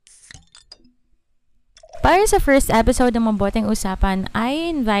Para sa first episode ng Maboteng Usapan, I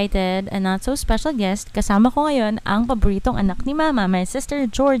invited a not so special guest. Kasama ko ngayon ang paboritong anak ni Mama, my sister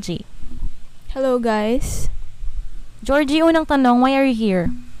Georgie. Hello guys. Georgie, unang tanong, why are you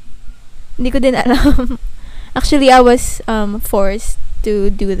here? Hindi ko din alam. Actually, I was forced to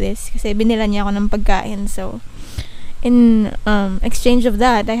do this kasi binila niya ako ng pagkain. So, in exchange of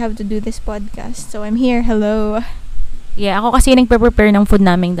that, I have to do this podcast. So, I'm here. Hello. Yeah, ako kasi nagpe-prepare ng food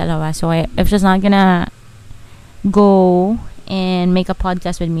naming dalawa. So, if she's not gonna go and make a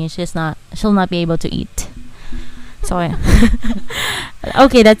podcast with me, she'll not be able to eat. So,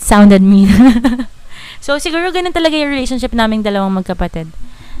 okay, that sounded mean. So, siguro ganun talaga yung relationship naming dalawang magkapatid.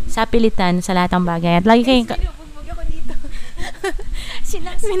 Sa pilitan, sa lahat ng bagay. At lagi kayong... Sinubugbog ako dito.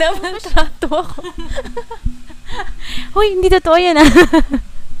 Minamaltrato ako. Hoy, hindi totoo yan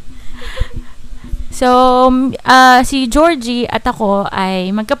So, si Georgie at ako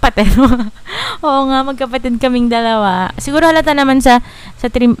ay magkapatid. Oo nga, magkapatid kaming dalawa. Siguro halata naman sa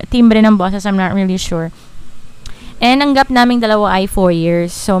timbre ng boses, I'm not really sure. And ang gap naming dalawa ay 4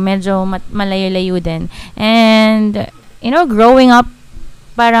 years. So, medyo malayo-layo din. And, growing up,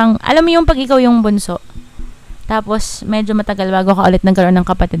 parang, alam mo yung pag ikaw yung bunso. Tapos, medyo matagal bago ka ulit nagkaroon ng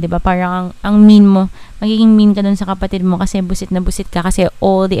kapatid, di ba? Parang, ang mean mo, magiging mean ka dun sa kapatid mo kasi busit na busit ka kasi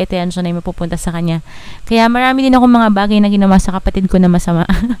all the attention ay mapupunta sa kanya. Kaya marami din ako mga bagay na ginawa sa kapatid ko na masama.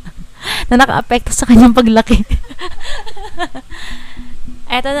 Na naka-apekto sa kanyang paglaki.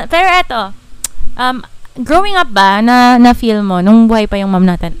 Pero eto, growing up ba, na-feel mo, nung buhay pa yung mom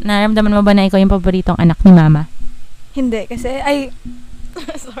natin, naramdaman mo ba na ikaw yung paboritong anak ni Mama? Hindi, kasi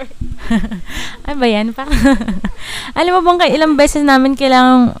sorry. Ay ba yan? Alam mo bang ilang beses namin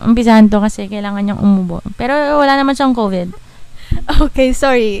kailangang umpisahan to kasi kailangan niyang umubo. Pero wala naman siyang COVID. Okay,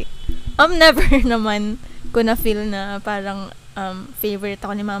 sorry. Never naman ko na-feel na parang favorite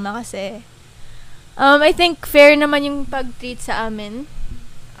ako ni Mama kasi I think fair naman yung pag-treat sa amin.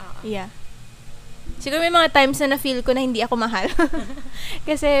 Yeah. Siguro may mga times na na-feel ko na hindi ako mahal.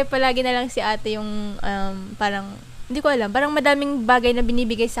 Kasi palagi na lang si ate yung parang, hindi ko alam, parang madaming bagay na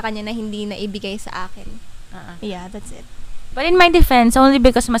binibigay sa kanya na hindi na ibigay sa akin. Yeah, that's it. But in my defense, only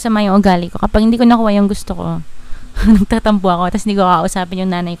because masama yung ugali ko. Kapag hindi ko nakuha yung gusto ko, nagtatampo ako, tapos hindi ko kakausapin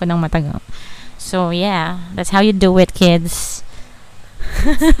yung nanay ko ng matagal. So, yeah, that's how you do it, kids.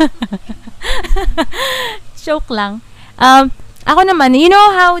 Joke lang. Ako naman, you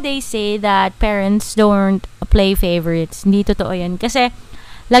know how they say that parents don't play favorites? Hindi totoo yan. Kasi,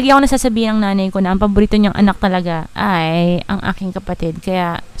 lagi ako nasasabihin ng nanay ko na ang paborito niyang anak talaga ay ang aking kapatid.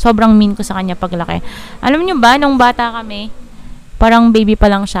 Kaya, sobrang mean ko sa kanya paglaki. Alam niyo ba, nung bata kami, parang baby pa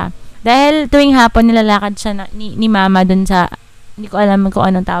lang siya. Dahil tuwing hapon, nilalakad siya ni Mama dun sa, hindi ko alam kung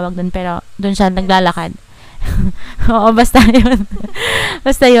anong tawag dun, pero dun siya naglalakad. Oo, basta yun.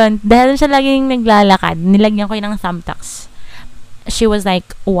 Basta yun. Dahil siya laging naglalakad, nilagyan ko yun ng thumbtacks. She was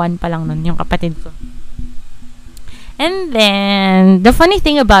like 1 pa lang nun, yung kapatid ko. And then, the funny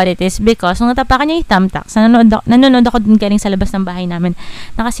thing about it is because nung natapakan niya yung thumbtacks, nanonood ako dun galing sa labas ng bahay namin,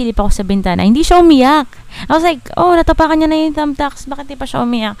 nakasilip ako sa bintana, hindi siya umiyak. I was like, natapakan niya na yung thumbtacks, bakit di pa siya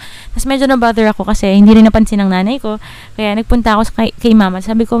umiyak? Tapos medyo na-bother ako kasi hindi rin napansin ng nanay ko, kaya nagpunta ako kay Mama.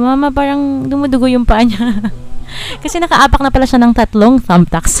 Sabi ko, Mama, parang dumudugo yung paa niya. Kasi nakaapak na pala siya ng 3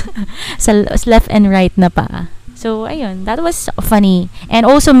 thumbtacks sa left and right na paa. So, ayun, that was funny. And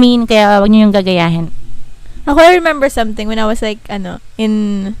also mean, kaya wag niyo yung gagayahin. Ako, I remember something when I was like,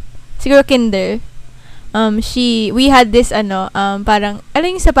 in, siguro kinder. We had this, parang,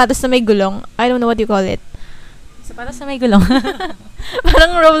 yung sapatos na may gulong. I don't know what you call it. Sapatos na may gulong.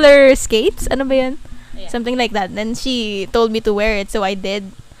 Parang roller skates? Ano ba yan? Yeah. Something like that. Then she told me to wear it, so I did.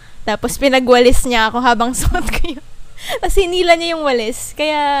 Tapos pinagwalis niya ako habang suot ko yun. Tapos hinila niya yung walis.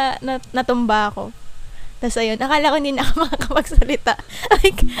 Kaya natumba ako. Tapos ayun, akala ko hindi na ako makakapagsalita.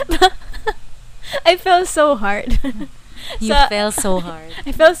 Like, I fell so hard. You fell so hard.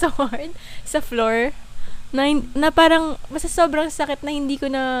 I fell so hard sa floor na parang basta sobrang sakit na hindi ko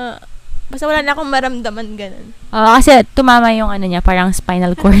na basta wala na akong maramdaman ganun. Kasi tumama yung niya, parang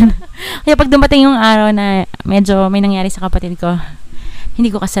spinal cord. Kaya pag dumating yung araw na medyo may nangyari sa kapatid ko,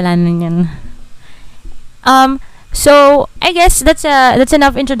 hindi ko kasalanan yan. So, I guess that's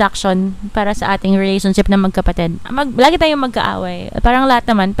enough introduction para sa ating relationship na magkapatid. Lagi tayong magkaaway. Parang lahat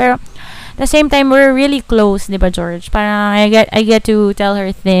naman. Pero, at the same time, we're really close, di ba, George? Parang I get to tell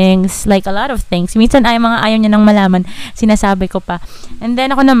her things, like a lot of things. Minsan ayaw niya nang malaman, sinasabi ko pa. And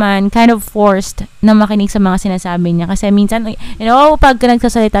then ako naman, kind of forced na makinig sa mga sinasabi niya. Kasi minsan, pag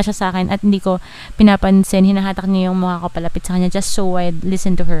nagsasalita siya sa akin at hindi ko pinapansin, hinahatak niya yung mukha ko palapit sa kanya just so I'd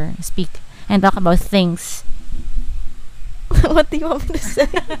listen to her speak and talk about things. What do you want me to say?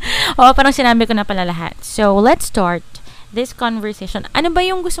 Oo, parang sinabi ko na pala lahat. So, let's start this conversation. Ano ba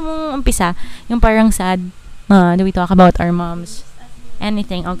yung gusto mong umpisa? Yung parang sad? Do we talk about our moms?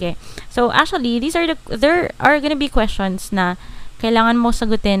 Anything? Okay. So, actually, there are gonna be questions na kailangan mo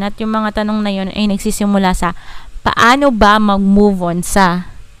sagutin at yung mga tanong na yun ay nagsisimula sa paano ba mag-move on sa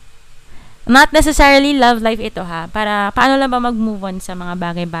not necessarily love life ito ha. Paano lang ba mag-move on sa mga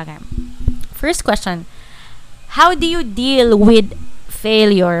bagay-bagay? First question. How do you deal with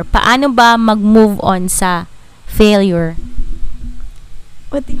failure? Paano ba mag-move on sa failure?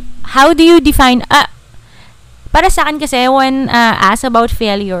 How do you define para sa akin kasi when asked about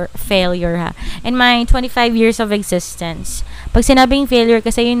failure ha, in my 25 years of existence, pag sinabing failure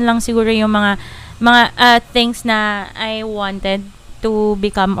kasi yun lang siguro yung mga things na I wanted to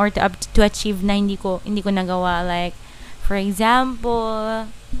become or to achieve na hindi ko nagawa, like for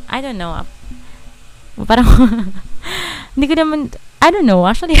example, I don't know, parang hindi ko naman, I don't know,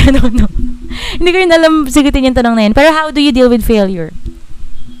 actually I don't know. Hindi ko rin alam sagutin yung tanong na yun. Pero how do you deal with failure?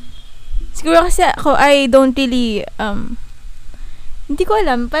 Siguro kasi ako, I don't really, hindi ko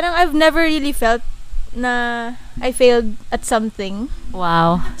alam. Parang I've never really felt na I failed at something.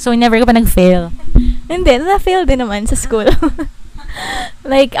 Wow. So, never ka pa nag-fail? Hindi, na-fail din naman sa school.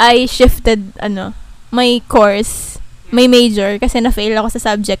 Like, I shifted, my course, my major, kasi na-fail ako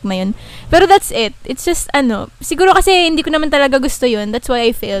sa subject na yun. Pero that's it. It's just, siguro kasi hindi ko naman talaga gusto yun. That's why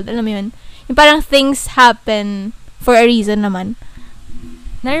I failed. Alam mo yun? Yung parang things happen for a reason naman.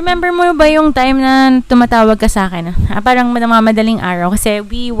 Na-remember mo ba yung time na tumatawag ka sa akin? Parang madaling araw kasi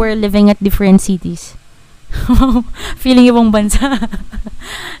we were living at different cities. Feeling ibang bansa.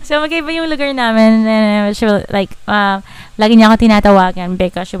 So, magkaiba yung lugar namin. She will, like, lagi niya ako tinatawagan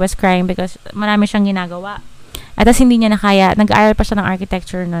because she was crying because marami siyang ginagawa. At tas hindi niya nakaya. Nag-aaral pa siya ng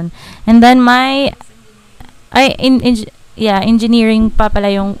architecture nun. And then engineering pa pala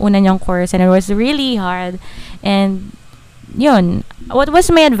yung una niyang course and it was really hard. And yun, what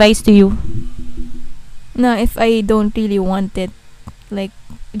was my advice to you? No, if I don't really want it, like,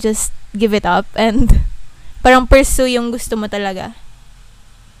 just give it up and parang pursue yung gusto mo talaga.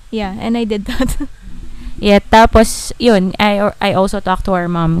 Yeah, and I did that. Yeah, tapos, yun, I also talked to our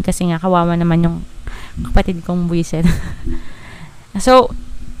mom kasi nga kawawa naman yung kapatid kong buwisit. So,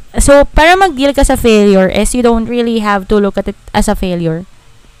 para mag-deal ka sa failure is you don't really have to look at it as a failure.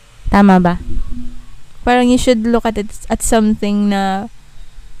 Tama ba? Parang you should look at it at something na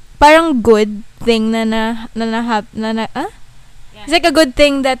parang good thing na It's like a good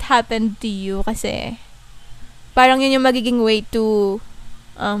thing that happened to you kasi parang yun yung magiging way to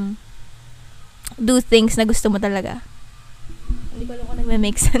do things na gusto mo talaga. Hindi ko alam kung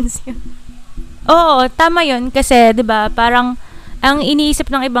nagme-make sense yun. Oo, tama yun kasi 'di ba, parang ang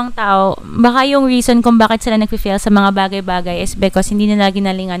iniisip ng ibang tao, baka yung reason kung bakit sila nagfi-fail sa mga bagay-bagay is because hindi nila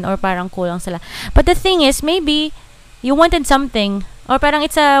ginalingan or parang kulang sila. But the thing is, maybe you wanted something or parang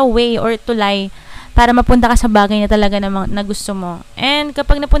it's a way or to lie para mapunta ka sa bagay na talaga na gusto mo. And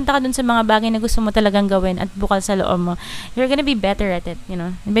kapag napunta ka dun sa mga bagay na gusto mo talagang gawin at bukal sa loob mo, you're gonna be better at it, you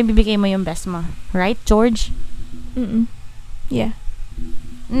know? Bibigay mo yung best mo. Right, George? Yeah.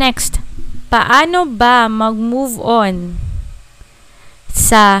 Next, paano ba mag-move on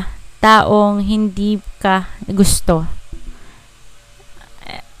sa taong hindi ka gusto?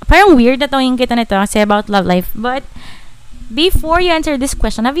 Parang weird na tong kita nito kasi about love life. But before you answer this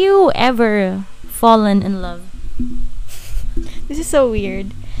question, have you ever fallen in love? This is so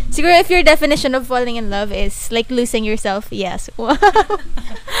weird. Siguro if your definition of falling in love is like losing yourself, yes. Wow.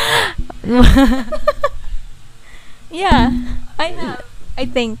 Yeah, I have. I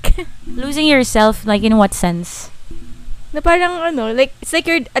think. Losing yourself, like in what sense? Na parang like, it's like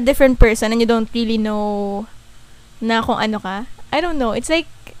you're a different person and you don't really know na kung ano ka. I don't know. It's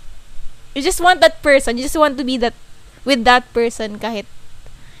like, you just want that person. You just want to be with that person kahit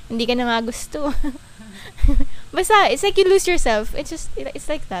hindi ka na nga gusto. Basta, it's like you lose yourself. It's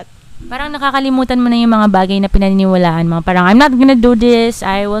like that. Parang nakakalimutan mo na yung mga bagay na pinaniniwalaan mo. Parang, I'm not gonna do this.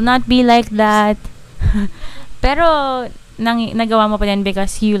 I will not be like that. Pero, nagawa mo pa din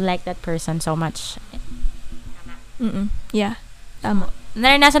because you like that person so much. Yeah. Tama.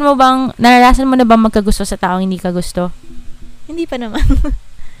 Naranasan mo na bang magkagusto sa taong hindi ka gusto? Hindi pa naman.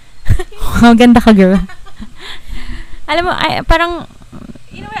 Ganda ka, girl. Alam mo, parang,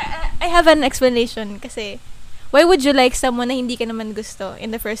 you know, I have an explanation kasi why would you like someone na hindi ka naman gusto in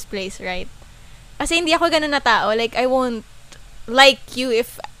the first place, right? Kasi hindi ako ganun na tao. Like, I won't like you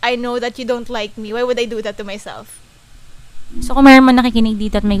if I know that you don't like me. Why would I do that to myself? So, kung mayroon man nakikinig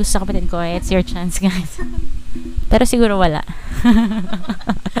dito at may gusto sa kapatid ko, it's your chance, guys. Pero siguro wala.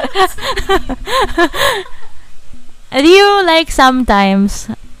 Do you like sometimes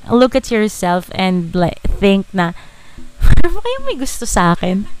look at yourself and like think na ano ba kayang may gusto sa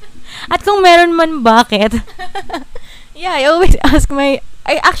akin? At kung meron man, bakit? Yeah,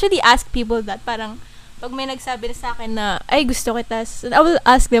 I actually ask people that, parang, pag may nagsabi na sa akin na, ay, gusto kita, I will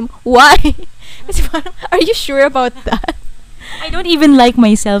ask them, why? Kasi parang, are you sure about that? I don't even like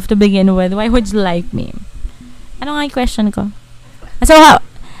myself to begin with. Why would you like me? Ano nga yung question ko? So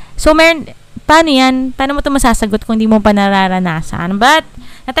paano yan? Paano mo ito masasagot kung di mo pa nararanasan? But,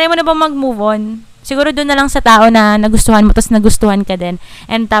 natry mo na ba mag-move on? Siguro doon na lang sa tao na nagustuhan mo, tapos nagustuhan ka din.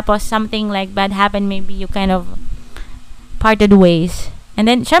 And tapos, something like bad happened, maybe you kind of parted ways. And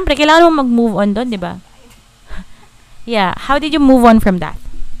then, syempre, kailangan mo mag-move on doon, di ba? Yeah. How did you move on from that?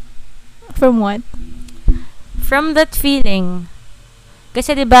 From what? From that feeling.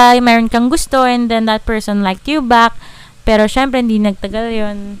 Kasi, di ba, mayroon kang gusto, and then that person liked you back, pero syempre, hindi nagtagal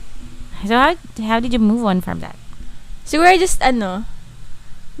yun. So, how did you move on from that? Siguro,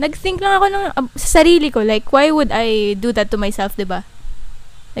 nag-think lang ako sa sarili ko, like, why would I do that to myself, diba?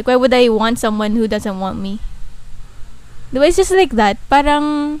 Like, why would I want someone who doesn't want me? Diba, it's just like that.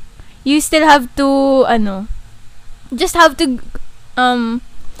 Parang, you still have to, just have to,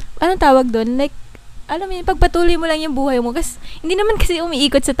 anong tawag doon? Like, alam mo yun, pagpatuloy mo lang yung buhay mo. Kasi, hindi naman kasi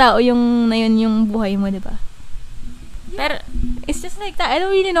umiikot sa tao na yun yung buhay mo, diba? Pero, it's just like that. I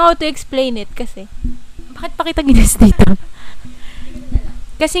don't really know how to explain it kasi. Bakit pa kita ginis dito?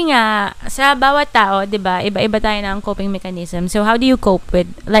 Kasi nga, sa bawat tao, di ba, iba-iba tayo ng coping mechanism. So, how do you cope with,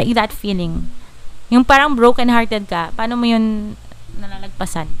 like, that feeling? Yung parang broken-hearted ka, paano mo yun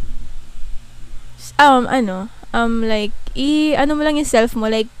nalalagpasan? Like, ano mo lang yung self mo,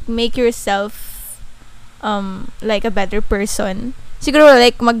 like, make yourself, like, a better person. Siguro,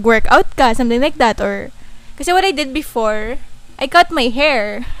 like, mag-workout ka, something like that, or, kasi what I did before, I cut my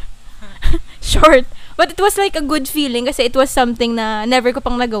hair short. But it was like a good feeling kasi it was something na never ko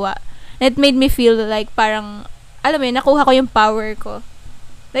pang nagawa. And it made me feel like parang, alam mo yun, nakuha ko yung power ko.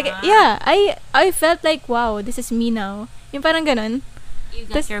 Like, yeah, I felt like, wow, this is me now. Yung parang ganun. You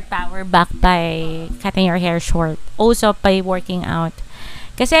got your power back by cutting your hair short. Also, by working out.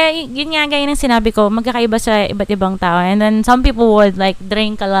 Kasi, yun nga, gaya ng sinabi ko, magkakaiba sa iba't ibang tao. And then, some people would like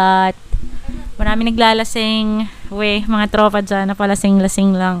drink a lot. Marami naglalasing. Mga tropa dyan,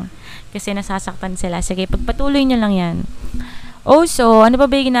 napalasing-lasing lang. Kasi nasasaktan sila. Sige, pagpatuloy nyo lang yan. Also, ano pa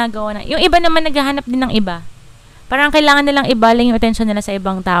ba yung ginagawa na? Yung iba naman naghahanap din ng iba. Parang kailangan nilang ibaling yung attention nila sa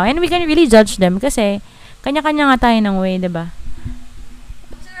ibang tao. And we can really judge them kasi kanya-kanya nga tayo ng way, diba?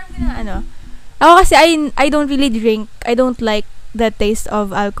 Ako kasi I don't really drink. I don't like the taste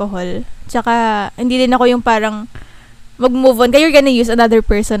of alcohol. Tsaka, hindi din ako yung parang mag-move on. Kaya you're gonna use another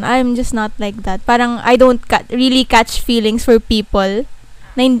person. I'm just not like that. Parang I don't really catch feelings for people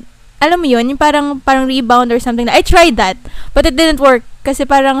na alam mo yun, yung parang rebound or something. I tried that, but it didn't work. Kasi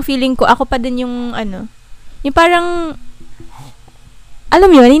parang feeling ko, ako pa din yung yung parang, alam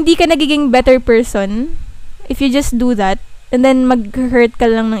mo yun, hindi ka nagiging better person if you just do that, and then mag-hurt ka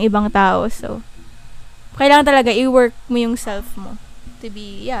lang ng ibang tao. So, kailangan talaga i-work mo yung self mo to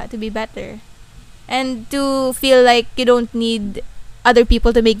be better. And to feel like you don't need other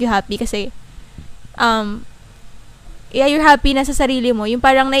people to make you happy kasi, yeah, you're happy na sa sarili mo. Yung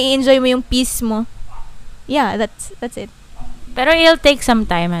parang nai-enjoy mo yung peace mo. Yeah, that's it. Pero it'll take some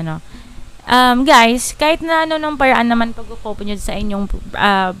time, guys, kahit na ng paraan naman pag-cope nyo sa inyong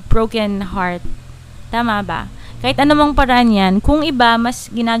broken heart, tama ba? Kahit anumang paraan yan, kung iba, mas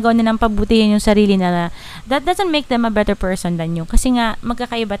ginagawa nilang pabutihin yung sarili nila, that doesn't make them a better person than you. Kasi nga,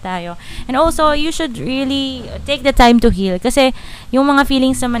 magkakaiba tayo. And also, you should really take the time to heal. Kasi, yung mga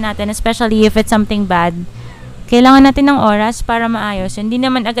feelings naman natin, especially if it's something bad, kailangan natin ng oras para maayos. Hindi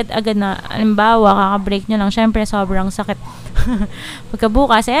naman agad-agad na, halimbawa, kaka-break nyo lang, syempre, sobrang sakit.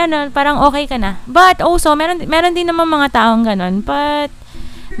 Pagkabukas, parang okay ka na. But also, meron din naman mga taong ganun. But,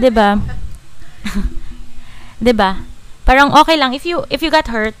 'di ba? 'Di ba? Parang okay lang if you got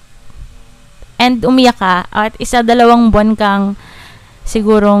hurt and umiyak ka at 1-2 buwan kang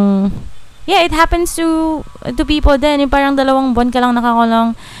sigurong it happens to people then. Yung parang 2 buwan ka lang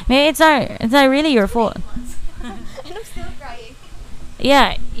nakakulong. It's not really your fault. And I'm still crying.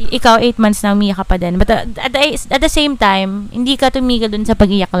 Yeah, ikaw 8 months na umiyak ka pa din. But at the same time, hindi ka tumigil dun sa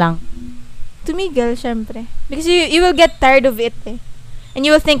pag-iyak lang. Tumigil, syempre. Because you will get tired of it eh. And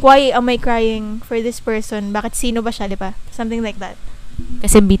you will think, why am I crying for this person? Bakit sino ba siya, di ba? Something like that.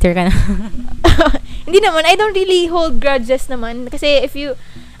 Kasi bitter ka na. Hindi naman, I don't really hold grudges naman. Kasi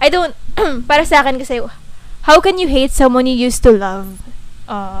para sa akin kasi, how can you hate someone you used to love?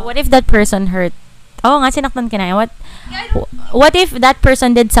 What if that person hurt? Oo nga, sinaktan ka na. What if that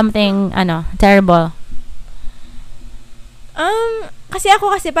person did something, terrible? Kasi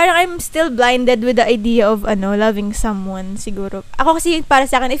ako parang I'm still blinded with the idea of loving someone siguro. Ako kasi para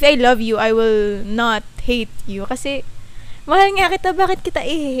sa akin, if I love you, I will not hate you. Kasi mahal nga kita, bakit kita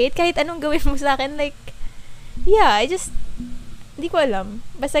i-hate? Kahit anong gawin mo sa akin, like, yeah, hindi ko alam.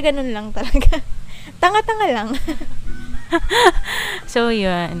 Basta ganun lang talaga. Tanga-tanga lang. So,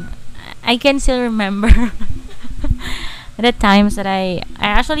 yun. I can still remember the times that I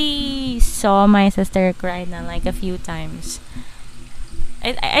actually saw my sister cry na like a few times.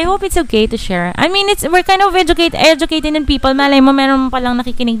 I hope it's okay to share. I mean, we're kind of educating in people. Malay mo, meron palang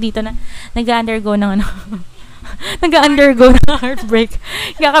nakikinig dito na nag-undergo ng nag-undergo ng heartbreak.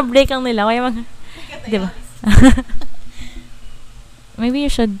 Kaka-break lang nila. Kaya di ba? Maybe you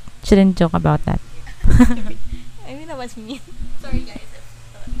shouldn't joke about that. I mean, that was mean. Sorry, guys.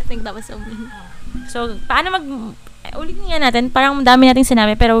 I think that was so mean. So, paano ulitin nga natin, parang dami nating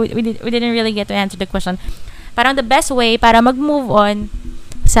sinabi, pero we didn't really get to answer the question. Parang the best way para mag-move on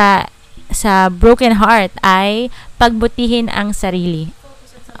sa broken heart ay pagbutihin ang sarili.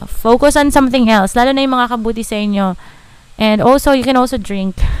 Focus on something else, lalo na yung mga kabuti sa inyo. And also, you can also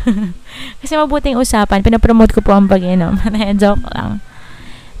drink. Kasi mabuting usapan. Pinapromote ko po ang pag-inom. Joke lang.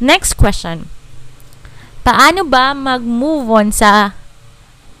 Next question. Paano ba mag-move on sa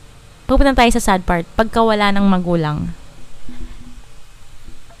pupunta tayo sa sad part, pagkawala ng magulang?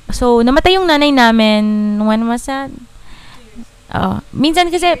 So, namatay yung nanay namin. When was that? Minsan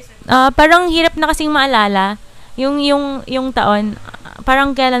kasi, parang hirap na kasing maalala. Yung taon,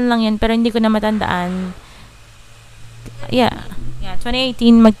 parang kailan lang yun, pero hindi ko na matandaan. Yeah,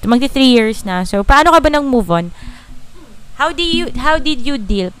 2018, magti 3 years na. So, paano ka ba nag-move on? How did you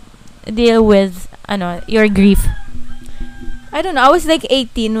deal with, your grief? I don't know. I was like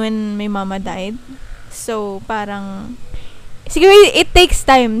 18 when my mama died. So, parang, siguro it takes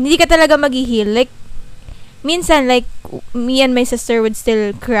time. Hindi ka talaga mag-heal. Like, minsan, like, me and my sister would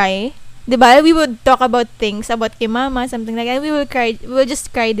still cry. Diba? We would talk about things, about kay mama, something like that. We will cry. We will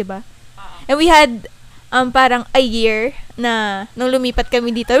just cry, diba? And we had, parang a year na, nung lumipat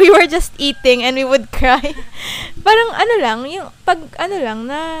kami dito, we were just eating and we would cry. Parang, yung,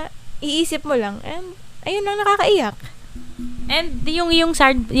 na, iisip mo lang, and, ayun lang, nakakaiyak. And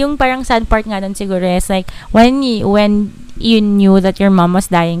yung parang sad part nga doon siguro is like when you knew that your mom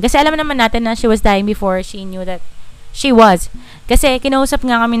was dying. Kasi alam naman natin na she was dying before she knew that she was. Kasi kinausap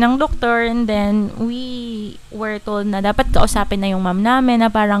nga kami ng doktor and then we were told na dapat kausapin na yung mom namin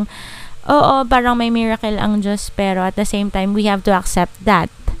na parang parang may miracle ang Diyos pero at the same time we have to accept that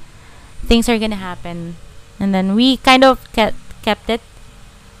things are gonna happen. And then we kind of kept it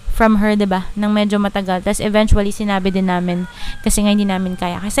from her, diba? Nang medyo matagal. Tapos eventually, sinabi din namin kasi nga hindi namin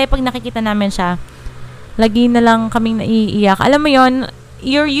kaya. Kasi pag nakikita namin siya, lagi na lang kaming naiiyak. Alam mo yon,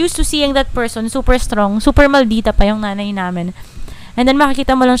 you're used to seeing that person super strong, super maldita pa yung nanay namin. And then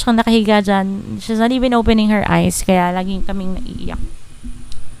makikita mo lang siyang nakahiga dyan. She's not even opening her eyes. Kaya laging kaming naiiyak.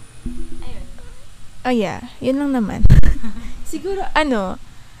 Ayun. Oh yeah, yun lang naman. Siguro,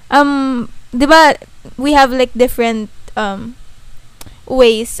 diba, we have like different,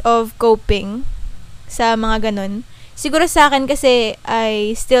 ways of coping sa mga ganun. Siguro sa akin kasi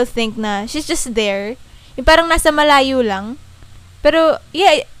I still think na she's just there. Yung parang nasa malayo lang. Pero,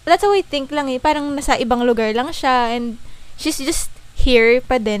 yeah, that's how I think lang eh. Parang nasa ibang lugar lang siya and she's just here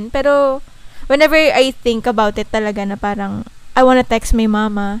pa din. Pero, whenever I think about it talaga na parang I wanna text my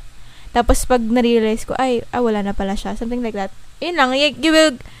mama. Tapos pag na-realize ko, wala na pala siya. Something like that. Yun lang. You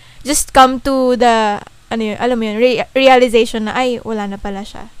will just come to the alam mo yun, realization na, wala na pala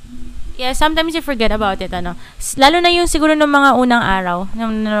siya. Yeah, sometimes you forget about it, Lalo na yung siguro ng mga unang araw,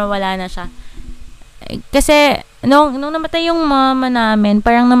 nung nawala na siya. Kasi, nung namatay yung mama namin,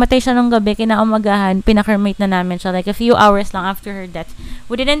 parang namatay siya nung gabi, kinaumagahan, pinakremate na namin siya, like a few hours lang after her death.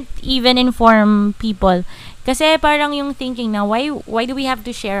 We didn't even inform people. Kasi parang yung thinking na, why do we have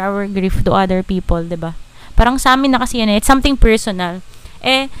to share our grief to other people, diba? Parang sa amin na kasi yun, it's something personal.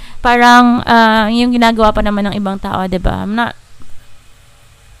 Parang, yung ginagawa pa naman ng ibang tao, diba? I'm not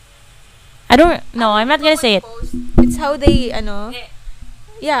gonna say it. It's how they,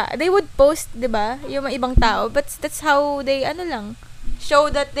 yeah, they would post, diba? Yung mga ibang tao, but that's how they,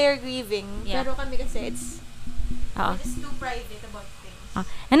 show that they're grieving. Yeah. Pero kami kasi, it's just too private about things.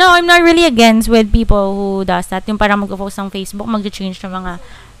 And no, I'm not really against with people who does that. Yung parang mag-post ng Facebook, mag-change ng mga,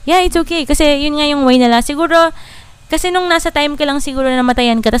 yeah, it's okay. Kasi yun nga yung way nila. Siguro, kasi nung nasa time ka lang siguro na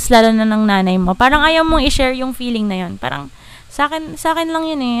namatayan ka, tas lalo na ng nanay mo, parang ayaw mong i-share yung feeling na yun. Parang, sa akin lang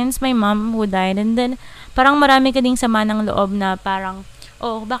yun eh. It's my mom who died. And then, parang marami ka ding sama ng loob na parang,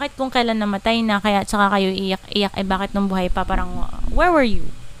 bakit kung kailan namatay na, kaya tsaka kayo iyak, bakit nung buhay pa? Parang, where were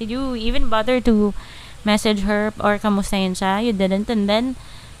you? Did you even bother to message her or kamustahin siya. You didn't. And then,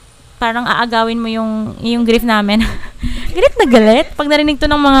 parang aagawin mo yung grief namin. Galit na galit. Pag narinig to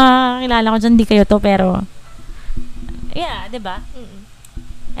ng mga kilala ko dyan, di kayo to, pero, yeah, diba?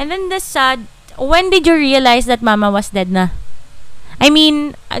 And then the sad, when did you realize that mama was dead na? I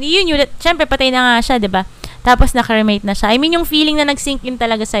mean, you knew that, syempre, patay na nga siya, diba? Tapos nakaremate na siya. I mean, yung feeling na nag-sink in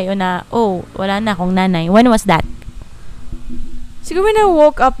talaga sa'yo na, oh, wala na akong nanay. When was that? Siguro when I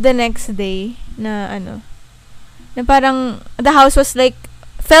woke up the next day, na parang, the house was like,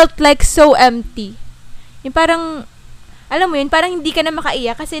 felt like so empty. Yung parang, alam mo yun, parang hindi ka na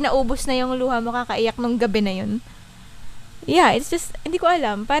makaiyak kasi naubos na yung luha mo kakaiyak nung gabi na yun. Yeah, it's just, hindi ko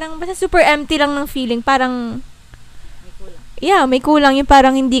alam. Parang, basta super empty lang ng feeling. Parang, may kulang yung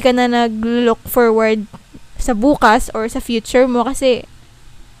parang hindi ka na nag-look forward sa bukas or sa future mo kasi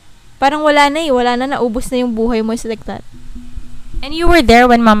parang wala na, naubos na yung buhay mo. It's like that. And you were there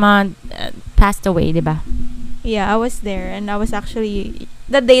when mama passed away, di ba? Yeah, I was there and I was actually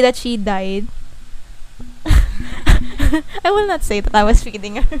the day that she died. I will not say that I was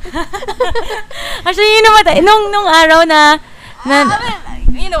feeding her. Actually, you know what? Nung araw na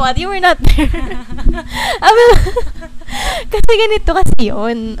you know what? You were not there. Kasi ganito kasi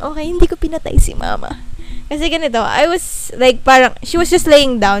yun. Okay, hindi ko pinatay si mama. Kasi ganito, I was like parang, she was just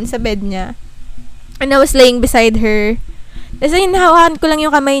laying down sa bed niya. And I was laying beside her. Kasi hinahawakan ko lang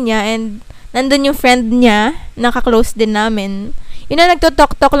yung kamay niya and nandun yung friend niya, naka-close din namin. Yun na,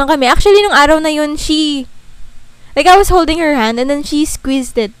 nagto-talk-talk lang kami. Actually, nung araw na yun, like, I was holding her hand and then she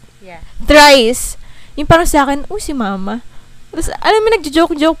squeezed it. Yeah. Thrice. Yung parang sa akin, si mama. Tapos, alam mo,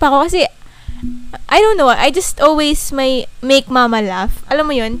 nagjo-joke pa ako kasi, I don't know, I just always make mama laugh.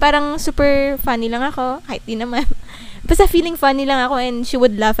 Alam mo yun, parang super funny lang ako, kahit di naman. Basta feeling funny lang ako and she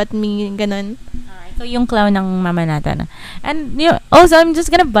would laugh at me, ganun. Ikaw yung clown ng mama natin. And also, I'm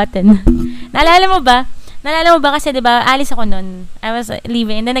just gonna button. Naalala mo ba kasi, di ba, alis ako nun. I was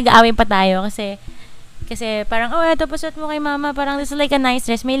leaving and then nag-aaway pa tayo kasi parang, eto, pasuot mo kay mama. Parang, this is like a nice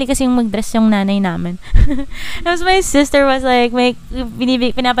dress. Mahilig kasi yung mag-dress yung nanay namin. Tapos my sister was like,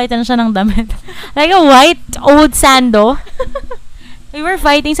 pinapalitan siya ng damit. Like a white old sando. We were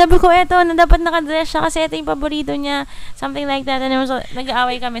fighting. Sabi ko, eto, dapat nakadress siya kasi ito yung paborito niya. Something like that. And so,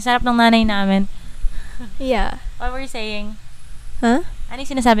 nag-aaway kami. Sarap ng nanay namin. Yeah. What were you saying? Huh? Ano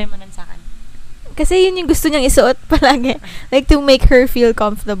yung sinasabi mo nun sa akin? Kasi yun yung gusto niyang isuot palagi. Like, to make her feel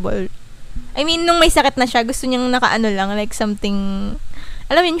comfortable. I mean, nung may sakit na siya, gusto niyang nakaano lang, like something,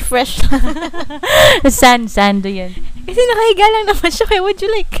 alam mo yun, fresh lang. Sando yun. Kasi nakahiga lang naman siya, kaya would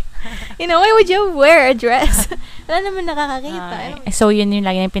you like, why would you wear a dress? Wala naman nakakakita. So, yun yung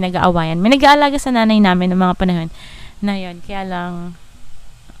lagi na pinag-aawayan. May nag-aalaga sa nanay namin ng mga panahon na yun. Kaya lang,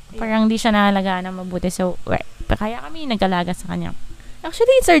 parang di siya nahalagaan ng mabuti. So, kaya kami nag-alaga sa kanya.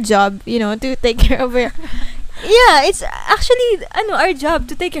 Actually, it's our job, to take care of her. Yeah, it's actually, our job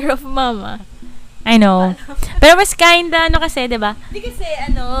to take care of mama. I know. Pero mas kinda, kasi, diba? Hindi kasi,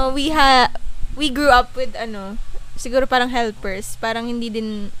 we grew up with, siguro parang helpers. Parang hindi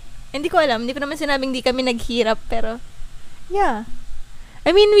ko alam. Hindi ko naman sinabing hindi kami naghirap, pero, yeah.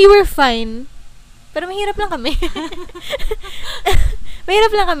 I mean, we were fine. Pero mahirap lang kami.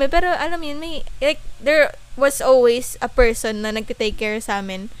 Mahirap lang kami, pero alam yun, there was always a person na nagtitake care sa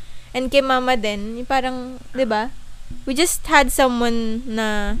amin. And kay mama din, parang, 'di ba? We just had someone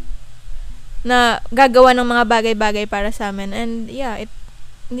na gagawa ng mga bagay-bagay para sa amin. And yeah,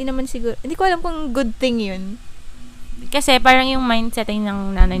 hindi naman siguro, hindi ko alam kung good thing 'yun. Kasi parang yung mindsetting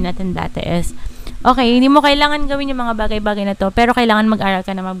ng nanay natin dati is, okay, hindi mo kailangan gawin yung mga bagay-bagay na to, pero kailangan mag-aral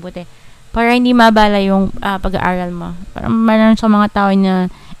ka na mabuti. Para hindi mabala yung pag-aaral mo. Parang meron sa mga tao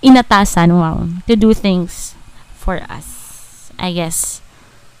na inatasan, to do things for us. I guess.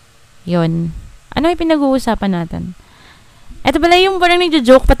 Yun. Ano yung pinag-uusapan natin? Ito pala yung parang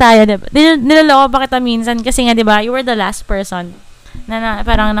nagjo-joke pa tayo, diba? Niloloko pa kita minsan kasi nga, diba, you were the last person na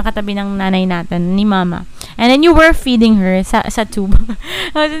parang nakatabi ng nanay natin, ni mama. And then you were feeding her sa tube.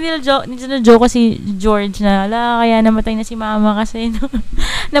 Niloloko ko si George na, kaya namatay na si mama kasi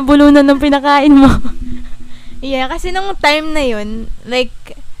nabulunan ng pinakain mo. Yeah, kasi nung time na yun, like,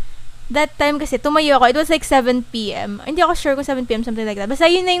 that time kasi, tumayo ako. It was like 7 p.m. Hindi ako sure kung 7 p.m. something like that. Basta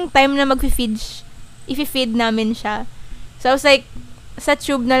yun na yung time na i-feed namin siya. So, I was like, sa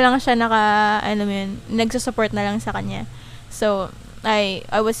tube na lang siya nagsusupport na lang sa kanya. So, I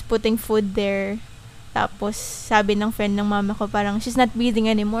was putting food there. Tapos, sabi ng friend ng mama ko, parang, she's not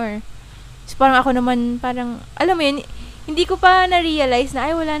breathing anymore. So, parang ako naman, parang, alam mo yun, hindi ko pa na-realize na,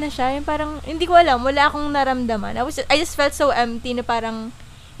 wala na siya. Yung parang, hindi ko alam, wala akong naramdaman. I just felt so empty na parang,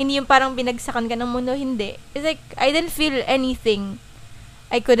 hindi yung parang binagsakan ka ng mundo, hindi. It's like, I didn't feel anything.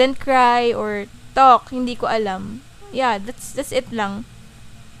 I couldn't cry or talk, hindi ko alam. Yeah, that's it lang.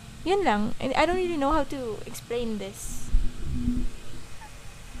 Yun lang. And I don't really know how to explain this.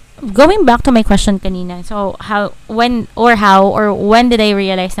 Going back to my question kanina, so when did I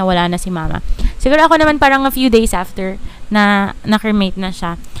realize na wala na si mama? Siguro ako naman parang a few days after na cremate na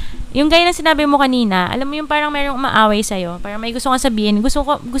siya. Yung gaya na sinabi mo kanina, alam mo yung parang merong umaaway sa'yo, parang may gusto kang sabihin, gusto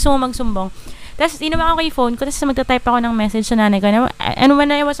mo magsumbong. Tapos, inawa ko yung phone ko, tapos magta-type ako ng message sa nanay ko. And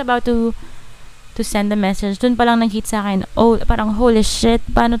when I was about to send the message, dun palang nag-hit sa akin, parang holy shit,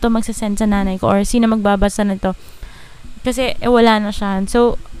 paano to magsasend sa nanay ko? Or sino magbabasa nito? Kasi, wala na siya.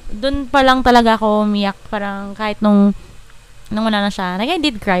 So, dun palang talaga ako umiyak, parang kahit nung wala na siya. Like, I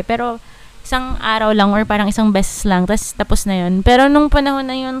did cry, pero isang araw lang or parang isang beses lang, tapos na yun. Pero nung panahon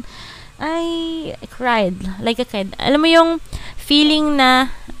na yun, I cried like a kid. Alam mo yung feeling na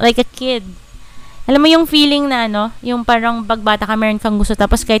like a kid. Alam mo yung feeling na yung parang bagbata ka, meron kang gusto,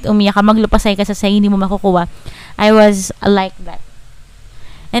 tapos kahit umiyak ka, maglupasay ka sa sayo, hindi mo makukuha. I was like that.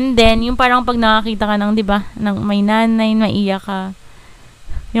 And then, yung parang pag nakakita ka ng, di ba, ng may nanay, maiiyak ka.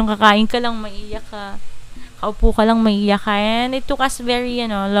 Yung kakain ka lang, maiiyak ka. Kaupo ka lang, maiiyak ka. And it took us very,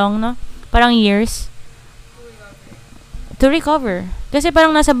 long, no? Parang years. To recover. Kasi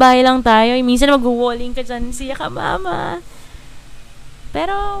parang nasa bahay lang tayo. Minsan mag-walling ka dyan, siya ka, mama.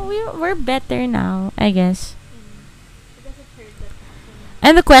 Pero, we're better now, I guess.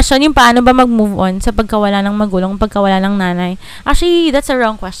 And the question, yung paano ba mag-move on sa pagkawala ng magulang, pagkawala ng nanay? Actually, that's a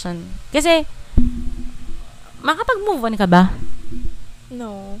wrong question. Kasi, makapag-move on ka ba?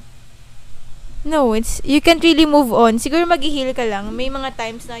 No, you can't really move on. Siguro mag-heal ka lang. May mga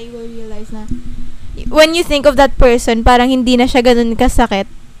times na you will realize na when you think of that person, parang hindi na siya ganun kasakit.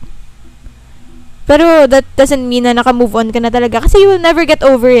 Pero that doesn't mean na naka-move on ka na talaga. Kasi you will never get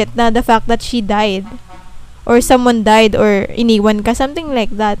over it na the fact that she died. Or someone died or iniwan ka. Something like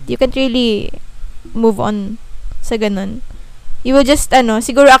that. You can't really move on sa ganun. You will just,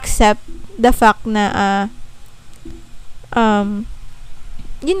 siguro accept the fact na,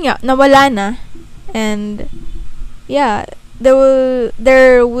 yun nga, nawala na. And, yeah,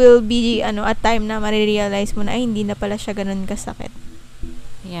 there will be, a time na marirealize mo na, ay, hindi na pala siya ganun kasakit.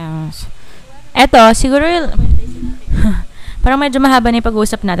 Yes. Eto, siguro parang medyo mahaba na yung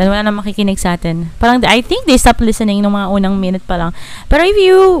pag-uusap natin. Wala na makikinig sa atin. Parang, I think they stopped listening nung mga unang minute pa lang. Pero if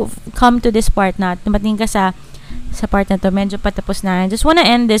you come to this part na, tumating ka sa part na to, medyo patapos na. I just wanna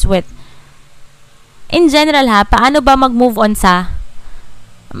end this with, in general paano ba mag-move on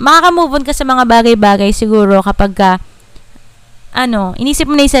makaka-move on ka sa mga bagay-bagay siguro kapag ka, inisip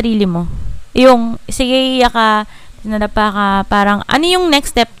mo na yung sarili mo. Yung, sige, iyak ka, nadapa ka, parang, ano yung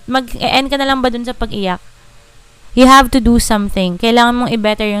next step? Mag-end ka na lang ba dun sa pag-iyak? You have to do something. Kailangan mong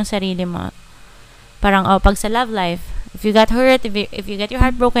i-better yung sarili mo. Parang, pag sa love life, if you got hurt, if you get your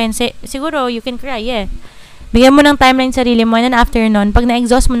heart broken, siguro, you can cry, yeah. Bigyan mo ng timeline sarili mo, and then after nun, pag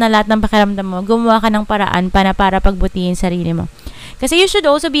na-exhaust mo na lahat ng pakiramdam mo, gumawa ka ng paraan para pagbutihin sarili mo. Kasi you should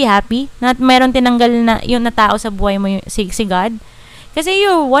also be happy na meron tinanggal na yung na tao sa buhay mo, si God. Kasi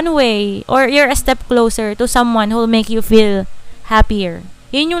you're one way, or you're a step closer to someone who will make you feel happier.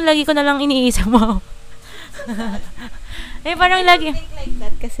 Yun yung lagi ko na lang iniisip mo. Parang lagi. I don't think like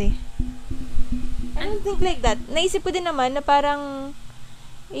that kasi. I don't think like that. Naisip ko din naman na parang,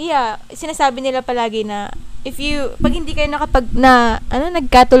 sinasabi nila palagi na, pag hindi kayo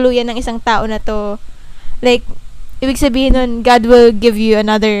nagkatuluyan ng isang tao na to, like, ibig sabihin nun, God will give you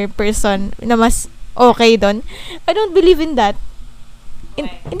another person na mas okay doon. I don't believe in that.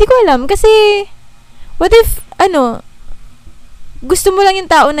 Hindi ko alam. Kasi, what if, gusto mo lang yung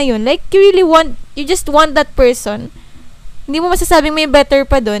tao na yun? Like, you just want that person. Hindi mo masasabing may better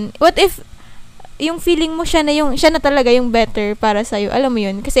pa doon. What if, yung feeling mo siya na talaga yung better para sa'yo? Alam mo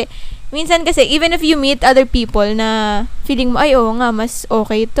yun? Kasi, minsan kasi, even if you meet other people na feeling mo, ay, oo nga, mas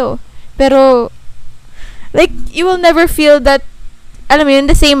okay to. Pero, like, you will never feel that, alam mo yun,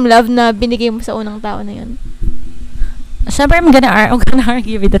 the same love na binigay mo sa unang tao na yun. Siyempre, I'm gonna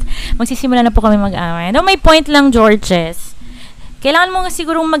argue with that. Magsisimula na po kami mag-away. My point lang, Georges, kailangan mo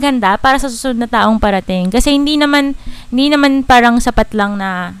sigurong maghanda para sa susunod na taong parating. Kasi hindi naman parang sapat lang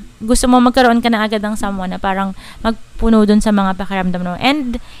na gusto mo magkaroon ka na agad ng someone na parang magpuno dun sa mga pakiramdam mo.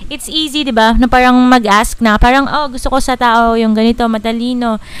 And it's easy, di ba? Na parang mag-ask na, parang, gusto ko sa tao yung ganito,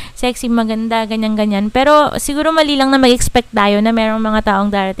 matalino, sexy, maganda, ganyan-ganyan. Pero siguro mali lang na mag-expect tayo na merong mga taong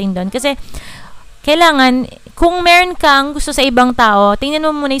darating doon. Kasi kailangan, kung meron kang gusto sa ibang tao, tingnan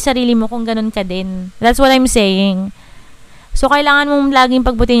mo muna yung sarili mo kung ganun ka din. That's what I'm saying. So, kailangan mong laging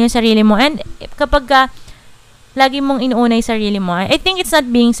pagbutihin yung sarili mo. And kapag lagi mong inuuna yung sarili mo, I think it's not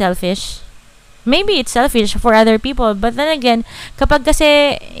being selfish. Maybe it's selfish for other people. But then again, kapag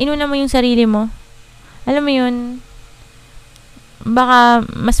kasi inuna mo yung sarili mo, alam mo yun, baka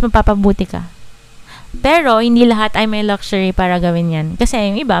mas mapapabuti ka. Pero, hindi lahat ay may luxury para gawin yan. Kasi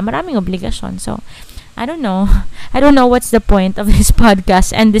yung iba, maraming obligasyon. So, I don't know. I don't know what's the point of this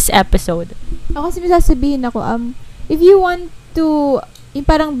podcast and this episode. Ako kasi may sasabihin ako, if you want to, yung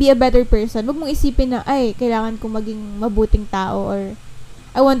parang be a better person, wag mong isipin na, ay, kailangan kong maging mabuting tao or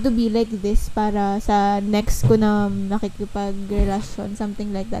I want to be like this para sa next ko na nakikipagrelasyon,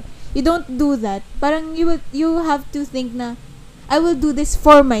 something like that. You don't do that. Parang you have to think na, I will do this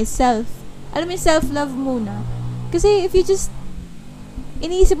for myself. Alam mo, self-love muna. Kasi if you just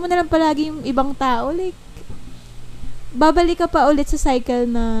iniisip mo na lang palagi yung ibang tao, like, babalik ka pa ulit sa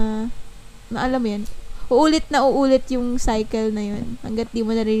cycle na alam mo yun, uulit yung cycle na yun hanggat di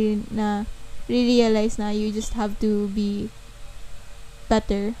mo na realize na you just have to be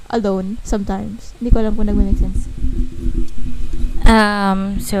better alone sometimes. Hindi ko alam kung nag-make sense.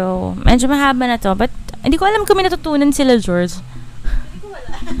 So, medyo mahaba na to, but hindi ko alam kung may natutunan sila, George.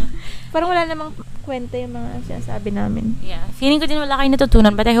 Parang wala namang kwenta yung mga sinasabi namin. Yeah. Feeling ko din wala kayo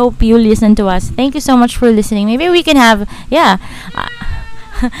natutunan, but I hope you listen to us. Thank you so much for listening. Maybe we can have,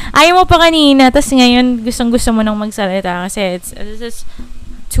 ayaw mo pa kanina, tas ngayon gustong-gusto mo nang magsalita kasi this is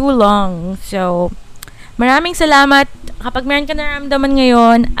too long. So, maraming salamat. Kapag meron ka nararamdaman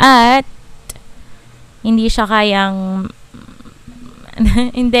ngayon at hindi siya kayang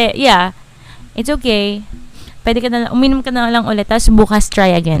hindi, it's okay. Pwede ka na, uminom ka na lang ulit, tapos bukas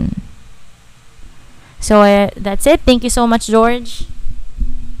try again. So, that's it. Thank you so much, George.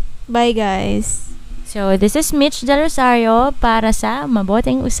 Bye, guys. So, this is Mitch Del Rosario para sa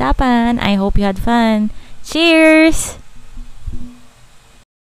Mabuting Usapan. I hope you had fun. Cheers!